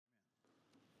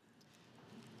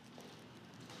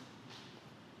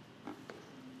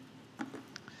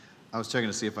I was checking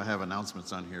to see if I have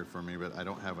announcements on here for me, but I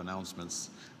don't have announcements.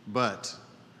 But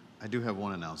I do have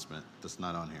one announcement that's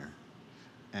not on here.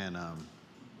 And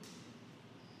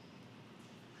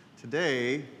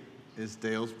today is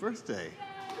Dale's birthday.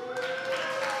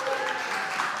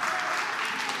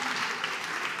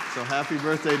 So happy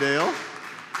birthday, Dale.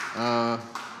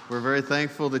 We're very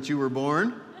thankful that you were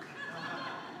born.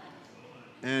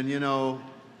 And you know,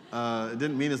 it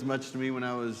didn't mean as much to me when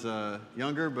I was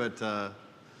younger, but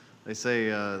they say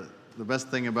the best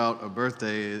thing about a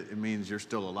birthday, it means you're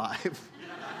still alive.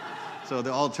 So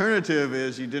the alternative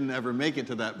is you didn't ever make it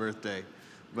to that birthday.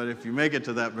 But if you make it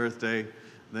to that birthday,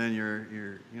 then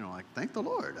you're like, thank the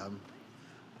Lord.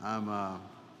 I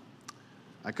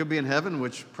could be in heaven,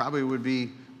 which probably would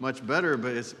be much better,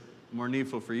 but it's more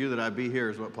needful for you that I be here,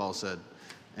 is what Paul said.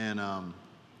 And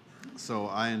so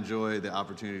I enjoy the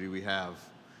opportunity we have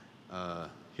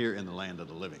here in the land of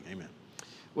the living. Amen.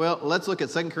 Well, let's look at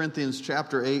 2 Corinthians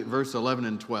chapter 8, verse 11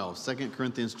 and 12. 2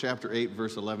 Corinthians chapter 8,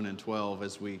 verse 11 and 12,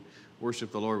 as we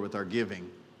worship the Lord with our giving.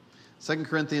 2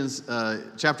 Corinthians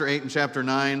chapter 8 and chapter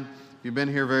 9. If you've been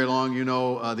here very long, you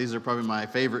know these are probably my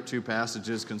favorite two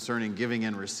passages concerning giving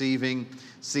and receiving,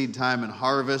 seed time and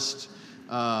harvest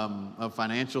of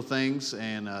financial things,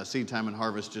 and seed time and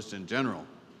harvest just in general.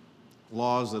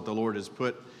 Laws that the Lord has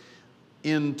put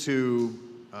into,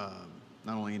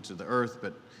 not only into the earth,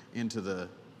 but into the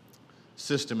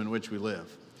system in which we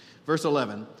live. Verse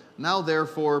 11, now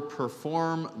therefore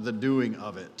perform the doing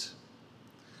of it.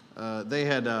 They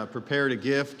had prepared a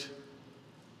gift.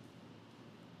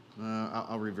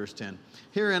 I'll read verse 10.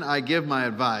 Herein I give my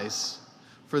advice,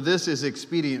 for this is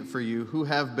expedient for you, who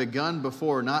have begun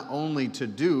before not only to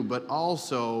do, but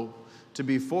also to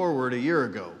be forward a year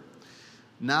ago.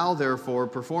 Now therefore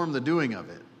perform the doing of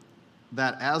it,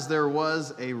 that as there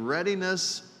was a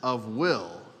readiness of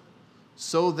will,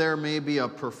 so there may be a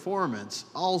performance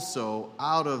also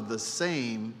out of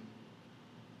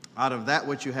that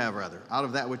which you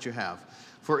have.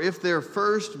 For if there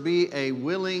first be a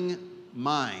willing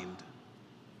mind,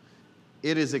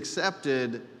 it is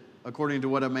accepted according to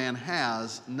what a man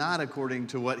has, not according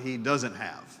to what he doesn't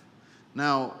have.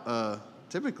 Now,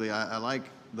 typically I like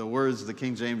the words the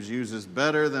King James uses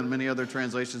better than many other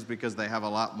translations because they have a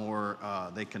lot more,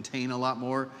 they contain a lot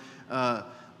more.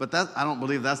 But I don't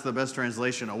believe that's the best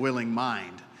translation, a willing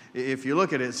mind. If you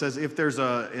look at it, it says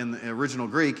in the original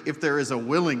Greek, if there is a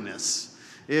willingness,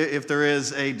 if there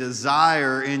is a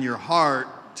desire in your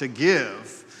heart to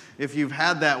give, if you've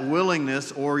had that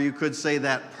willingness, or you could say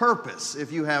that purpose,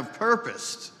 if you have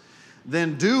purposed,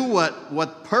 then do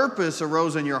what purpose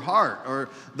arose in your heart, or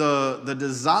the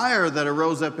desire that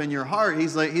arose up in your heart.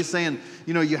 He's saying,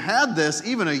 you had this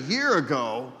even a year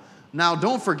ago. Now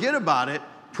don't forget about it.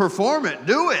 Perform it.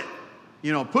 Do it.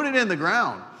 Put it in the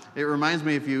ground. It reminds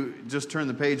me, if you just turn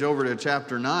the page over to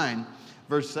chapter 9,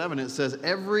 verse 7, it says,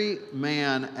 every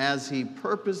man as he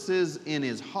purposes in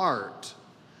his heart,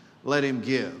 let him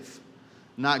give.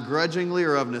 Not grudgingly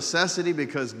or of necessity,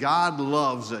 because God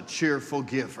loves a cheerful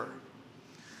giver.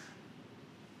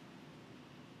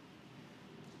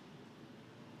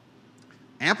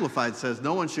 Amplified says,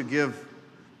 no one should give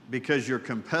because you're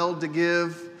compelled to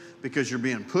give, because you're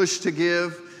being pushed to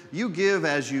give. You give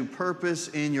as you purpose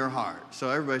in your heart. So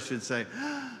everybody should say,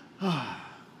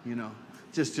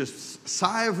 just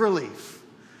sigh of relief.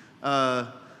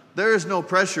 There is no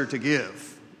pressure to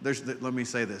give. Let me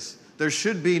say this. There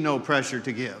should be no pressure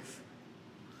to give.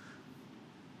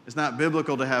 It's not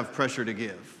biblical to have pressure to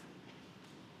give.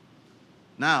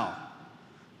 Now,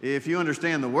 if you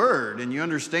understand the word and you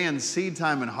understand seed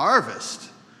time and harvest,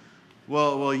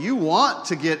 well, you want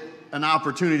to get an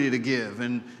opportunity to give.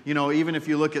 And, even if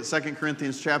you look at 2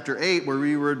 Corinthians chapter 8, where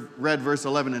we read verse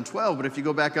 11 and 12, but if you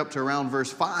go back up to around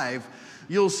verse 5,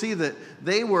 you'll see that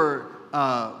they were,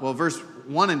 verse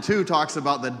 1 and 2 talks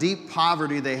about the deep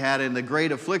poverty they had and the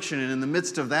great affliction, and in the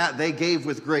midst of that, they gave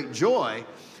with great joy.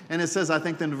 And it says, I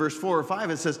think then in verse 4 or 5,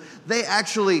 it says, they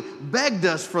actually begged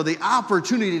us for the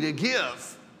opportunity to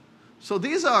give. So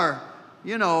these are,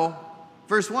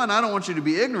 verse 1, I don't want you to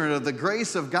be ignorant of the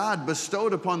grace of God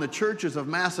bestowed upon the churches of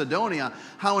Macedonia,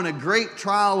 how in a great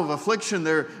trial of affliction,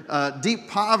 their deep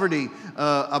poverty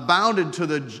abounded to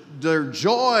their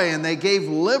joy, and they gave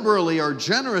liberally or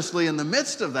generously in the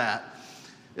midst of that.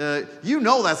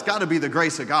 That's got to be the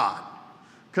grace of God.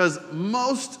 Because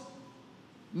most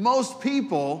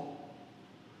people,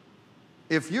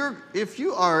 if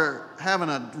you are having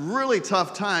a really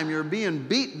tough time, you're being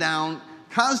beat down,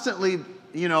 constantly,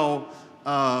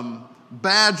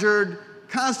 badgered,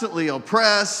 constantly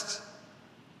oppressed,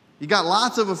 you got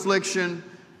lots of affliction,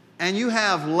 and you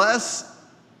have less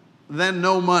than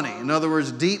no money. In other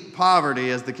words, deep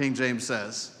poverty, as the King James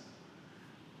says.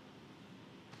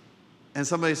 And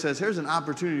somebody says, here's an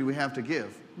opportunity we have to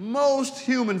give. Most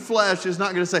human flesh is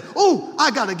not going to say, oh, I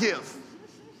got to give.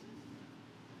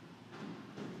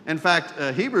 In fact,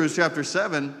 Hebrews chapter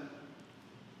 7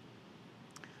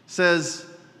 says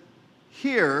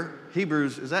here,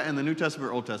 Hebrews, is that in the New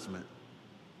Testament or Old Testament?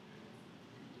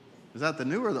 Is that the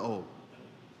New or the Old?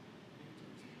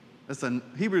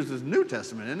 Hebrews is New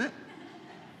Testament, isn't it?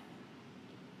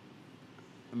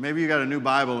 Maybe you got a new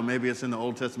Bible and maybe it's in the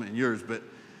Old Testament in yours, but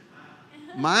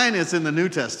mine is in the New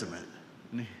Testament.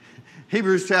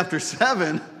 Hebrews chapter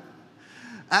 7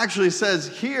 actually says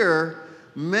here,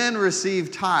 men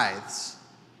receive tithes.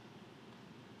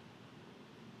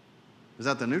 Is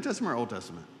that the New Testament or Old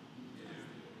Testament?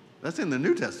 That's in the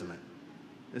New Testament.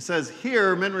 It says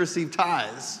here, men receive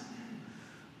tithes.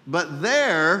 But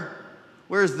there,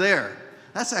 where's there?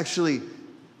 That's actually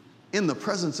in the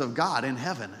presence of God in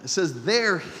heaven. It says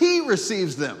there he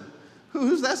receives them.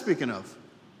 Who's that speaking of?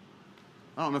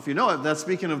 I don't know if you know it. That's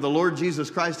speaking of the Lord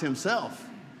Jesus Christ himself.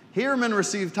 Here men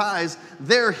receive tithes.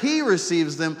 There he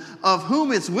receives them, of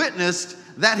whom it's witnessed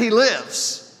that he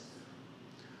lives.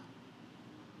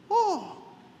 Oh,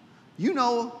 you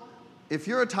know, if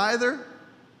you're a tither,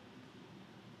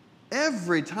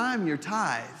 every time you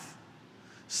tithe,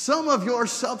 some of your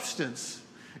substance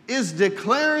is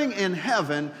declaring in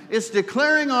heaven, it's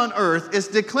declaring on earth, it's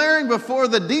declaring before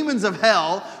the demons of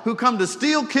hell who come to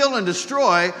steal, kill, and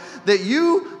destroy, that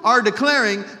you are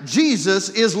declaring Jesus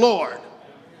is Lord.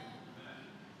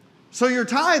 So your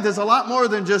tithe is a lot more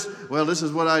than just, well, this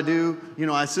is what I do. You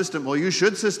know, well, you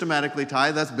should systematically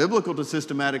tithe. That's biblical to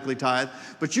systematically tithe.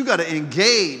 But you got to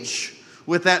engage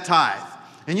with that tithe.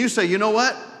 And you say, you know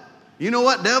what? You know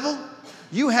what, devil?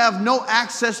 You have no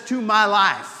access to my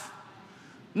life.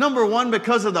 Number one,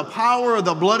 because of the power of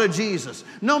the blood of Jesus.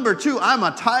 Number two, I'm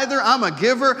a tither, I'm a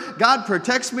giver. God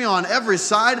protects me on every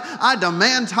side. I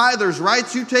demand tithers'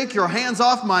 rights. You take your hands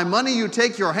off my money. You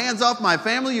take your hands off my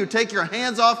family. You take your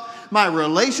hands off my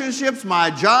relationships,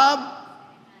 my job.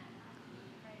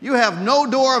 You have no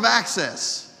door of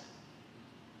access.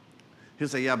 He'll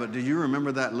say, yeah, but do you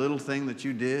remember that little thing that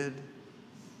you did?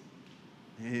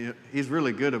 He's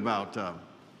really good about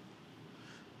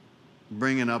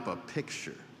bringing up a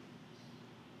picture.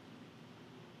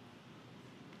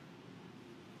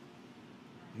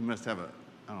 He must have I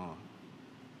don't know,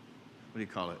 what do you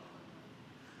call it?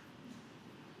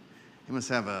 He must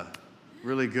have a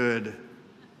really good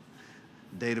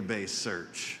database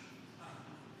search.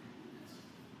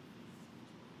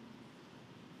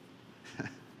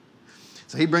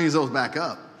 So he brings those back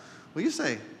up. Well, you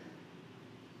say,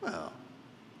 well,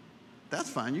 that's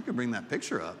fine. You can bring that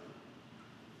picture up.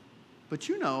 But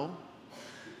you know,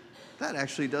 that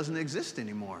actually doesn't exist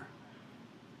anymore.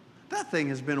 That thing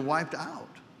has been wiped out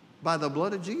by the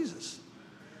blood of Jesus.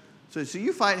 So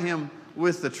you fight him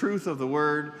with the truth of the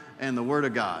Word and the Word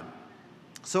of God.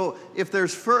 So if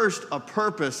there's first a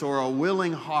purpose or a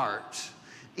willing heart,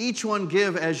 each one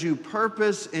give as you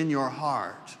purpose in your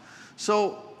heart.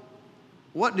 So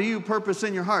what do you purpose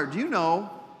in your heart? Do you know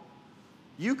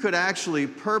you could actually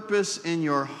purpose in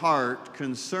your heart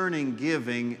concerning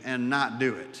giving and not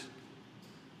do it?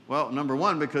 Well, number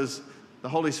one, because the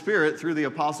Holy Spirit, through the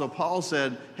Apostle Paul,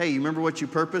 said, hey, you remember what you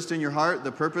purposed in your heart?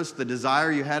 The purpose, the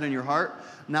desire you had in your heart?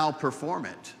 Now perform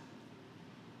it.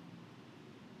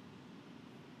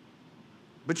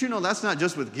 But you know, that's not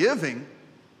just with giving.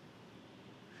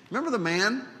 Remember the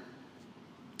man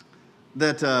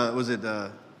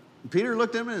that, Peter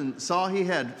looked at him and saw he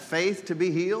had faith to be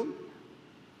healed?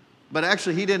 But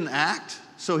actually he didn't act,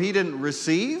 so he didn't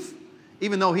receive,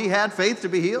 even though he had faith to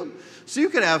be healed. So you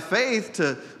could have faith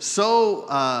to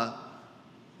sow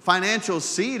financial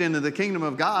seed into the kingdom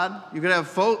of God. You could have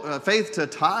faith to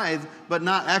tithe, but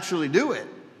not actually do it.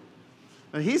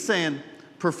 But he's saying,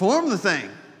 perform the thing.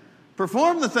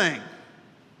 Perform the thing.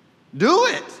 Do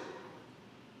it.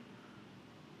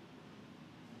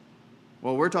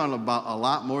 Well, we're talking about a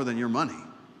lot more than your money.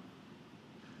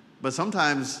 But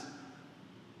sometimes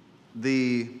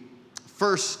the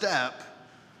first step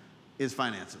is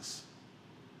finances.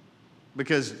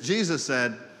 Because Jesus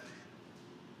said,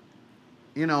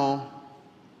 you know,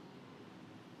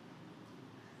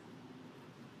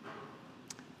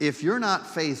 if you're not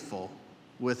faithful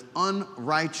with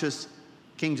unrighteous,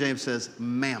 King James says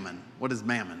mammon. What is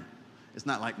mammon? It's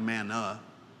not like manna.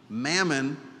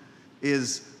 Mammon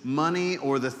is money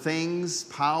or the things,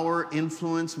 power,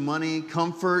 influence, money,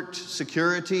 comfort,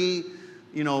 security,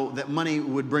 you know, that money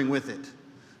would bring with it.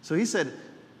 So he said,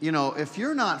 you know, if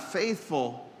you're not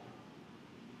faithful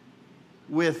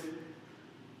with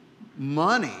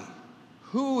money,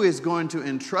 who is going to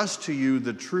entrust to you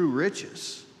the true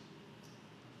riches?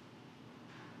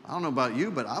 I don't know about you,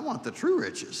 but I want the true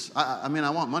riches. I mean, I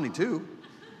want money too.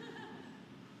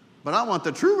 But I want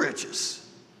the true riches.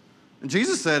 And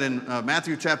Jesus said in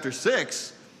Matthew chapter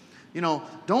 6,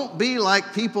 don't be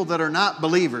like people that are not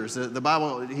believers. The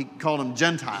Bible, he called them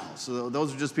Gentiles. So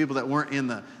those are just people that weren't in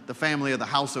the family of the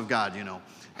house of God,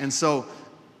 And so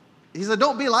he said,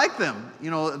 don't be like them.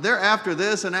 They're after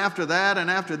this and after that and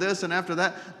after this and after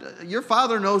that. Your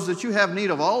Father knows that you have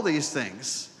need of all these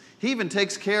things. He even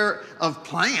takes care of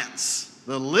plants,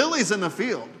 the lilies in the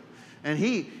field. And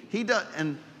he does,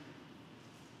 and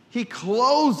he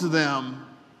clothes them,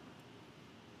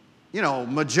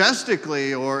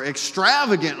 majestically or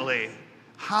extravagantly.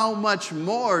 How much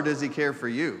more does he care for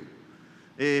you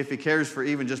if he cares for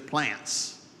even just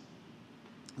plants?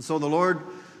 And so the Lord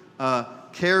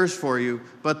cares for you,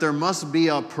 but there must be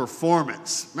a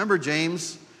performance. Remember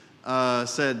James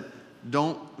said,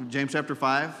 James chapter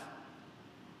 5,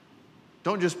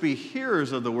 don't just be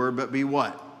hearers of the word, but be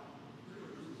what?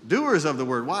 Doers of the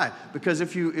word. Why? Because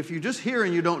if you just hear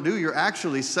and you don't do, you're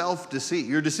actually self-deceived.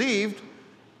 You're deceived,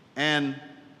 and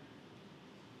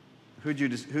who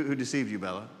deceived you,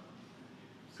 Bella?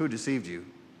 Who deceived you?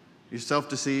 You're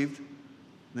self-deceived, and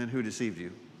then who deceived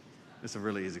you? It's a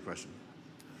really easy question.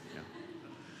 Yeah.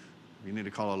 You need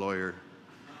to call a lawyer.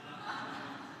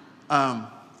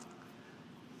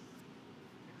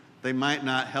 They might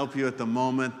not help you at the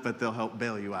moment, but they'll help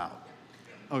bail you out.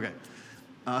 Okay.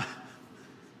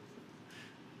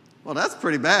 Well, that's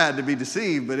pretty bad to be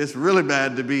deceived, but it's really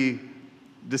bad to be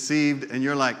deceived, and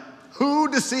you're like, who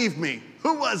deceived me?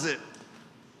 Who was it?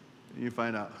 And you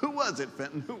find out, who was it,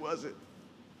 Fenton? Who was it?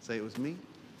 Say it was me.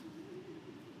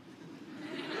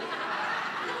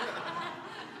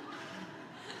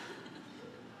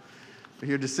 But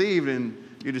you're deceived, and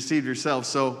you deceived yourself.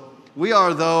 So we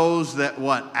are those that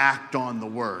what? Act on the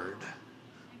word.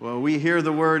 Well, we hear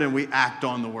the word and we act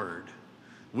on the word.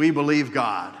 We believe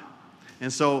God.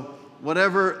 And so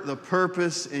whatever the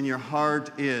purpose in your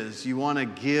heart is, you want to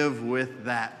give with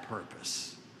that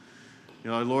purpose.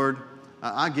 Lord,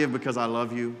 I give because I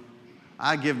love you.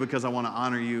 I give because I want to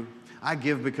honor you. I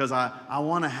give because I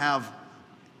want to have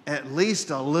at least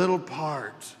a little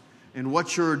part in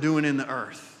what you're doing in the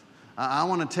earth. I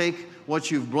want to take what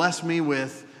you've blessed me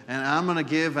with, and I'm going to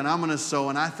give and I'm going to sow.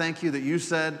 And I thank you that you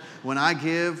said when I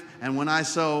give and when I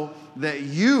sow that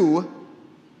you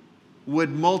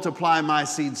would multiply my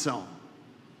seed sown.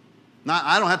 Now,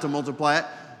 I don't have to multiply it.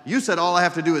 You said all I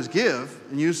have to do is give.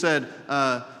 And you said,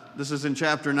 this is in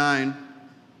chapter 9,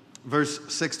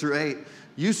 verse 6 through 8.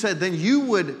 You said then you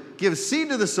would give seed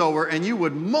to the sower and you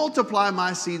would multiply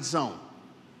my seed sown.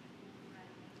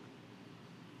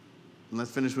 And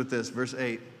let's finish with this, verse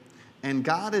 8. And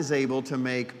God is able to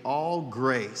make all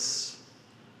grace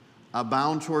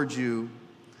abound towards you,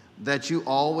 that you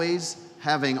always,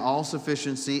 having all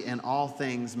sufficiency in all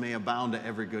things, may abound to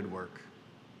every good work.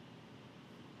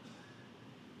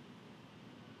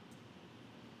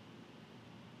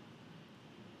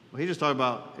 Well, he just talked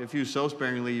about if you sow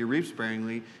sparingly, you reap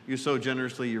sparingly. You sow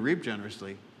generously, you reap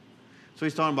generously. So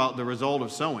he's talking about the result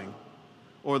of sowing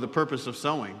or the purpose of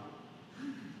sowing.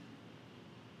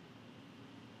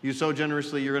 You sow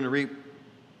generously, you're going to reap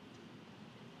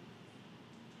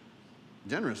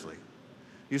generously.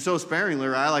 You sow sparingly,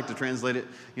 or I like to translate it,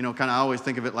 kind of I always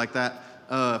think of it like that.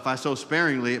 If I sow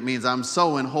sparingly, it means I'm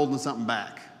sowing, holding something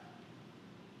back.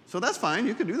 So that's fine,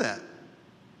 you can do that.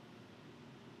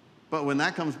 But when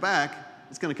that comes back,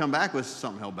 it's going to come back with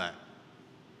something held back.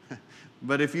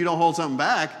 But if you don't hold something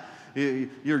back,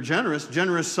 you're generous.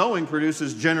 Generous sowing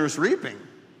produces generous reaping.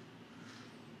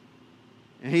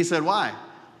 And he said, why?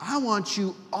 I want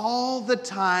you all the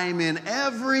time in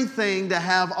everything to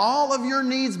have all of your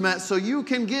needs met so you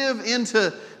can give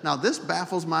into, now this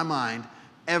baffles my mind,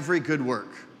 every good work.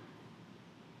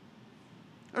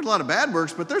 There's a lot of bad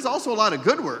works, but there's also a lot of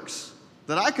good works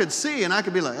that I could see and I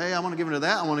could be like, hey, I want to give into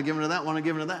that, I want to give into that, I want to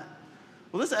give into that.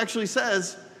 Well, this actually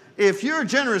says, if you're a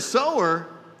generous sower,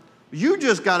 you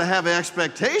just got to have an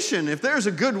expectation. If there's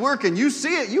a good work and you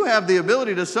see it, you have the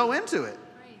ability to sow into it.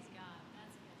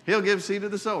 He'll give seed to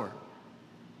the sower.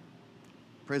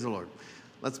 Praise the Lord.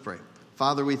 Let's pray.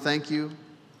 Father, we thank you.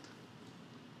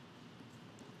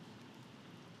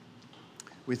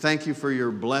 We thank you for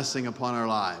your blessing upon our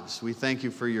lives. We thank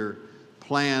you for your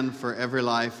plan for every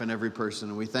life and every person.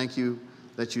 And we thank you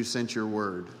that you sent your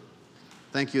word.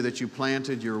 Thank you that you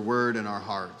planted your word in our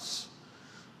hearts.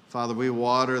 Father, we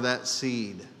water that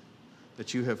seed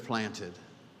that you have planted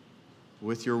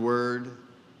with your word,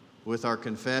 with our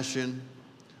confession,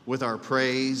 with our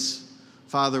praise.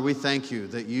 Father, we thank you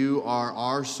that you are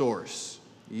our source.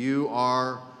 You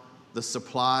are the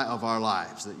supply of our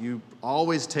lives, that you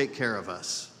always take care of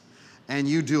us, and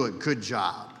you do a good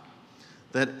job.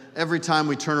 That every time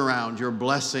we turn around, your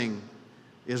blessing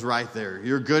is right there.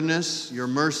 Your goodness, your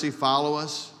mercy follow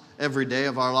us every day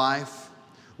of our life.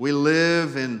 We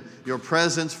live in your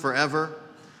presence forever.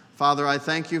 Father, I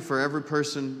thank you for every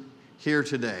person here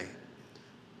today.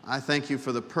 I thank you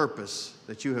for the purpose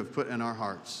that you have put in our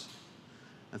hearts.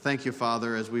 I thank you,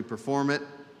 Father, as we perform it,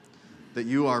 that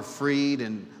you are freed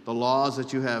and the laws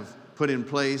that you have put in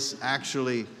place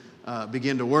actually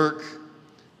begin to work.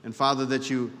 And Father, that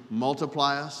you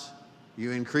multiply us,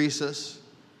 you increase us,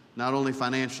 not only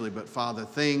financially, but Father,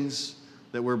 things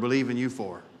that we're believing you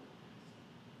for.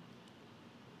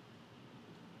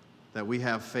 That we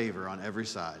have favor on every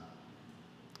side.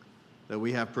 That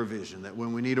we have provision. That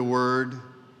when we need a word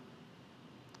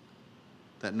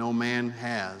that no man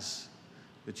has,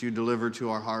 that you deliver to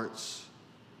our hearts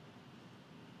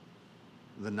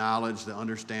the knowledge, the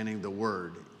understanding, the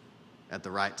word at the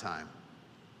right time.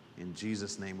 In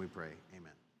Jesus' name we pray.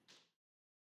 Amen.